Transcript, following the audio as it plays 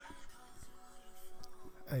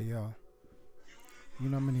Hey yo, you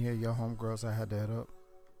know how many of your homegirls I had to hit up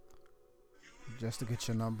just to get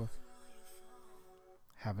your number,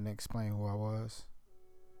 having to explain who I was,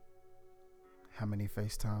 how many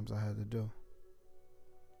FaceTimes I had to do,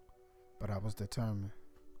 but I was determined.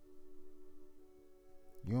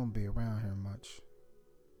 You don't be around here much.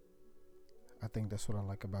 I think that's what I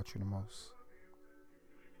like about you the most.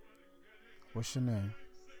 What's your name?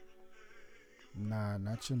 Nah,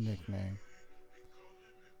 not your nickname.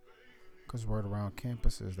 Cause word around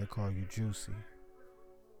campus is they call you Juicy.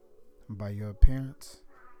 And by your appearance,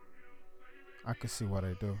 I can see why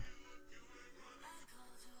they do.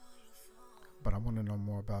 But I want to know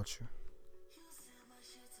more about you.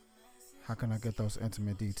 How can I get those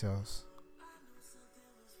intimate details?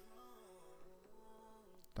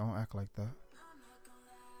 Don't act like that.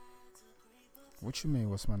 What you mean,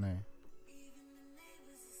 what's my name?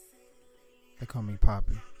 They call me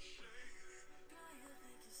Poppy.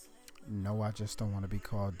 No, I just don't want to be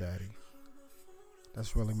called Daddy.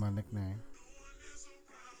 That's really my nickname.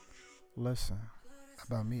 Listen,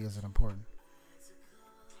 about me isn't important.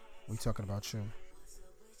 We talking about you.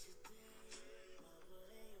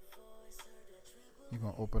 You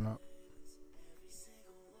gonna open up?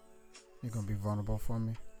 You gonna be vulnerable for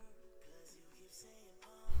me?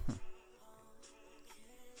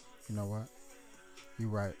 You know what? You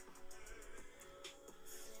right.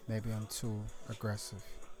 Maybe I'm too aggressive.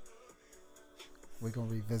 We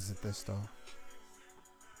gonna revisit this though.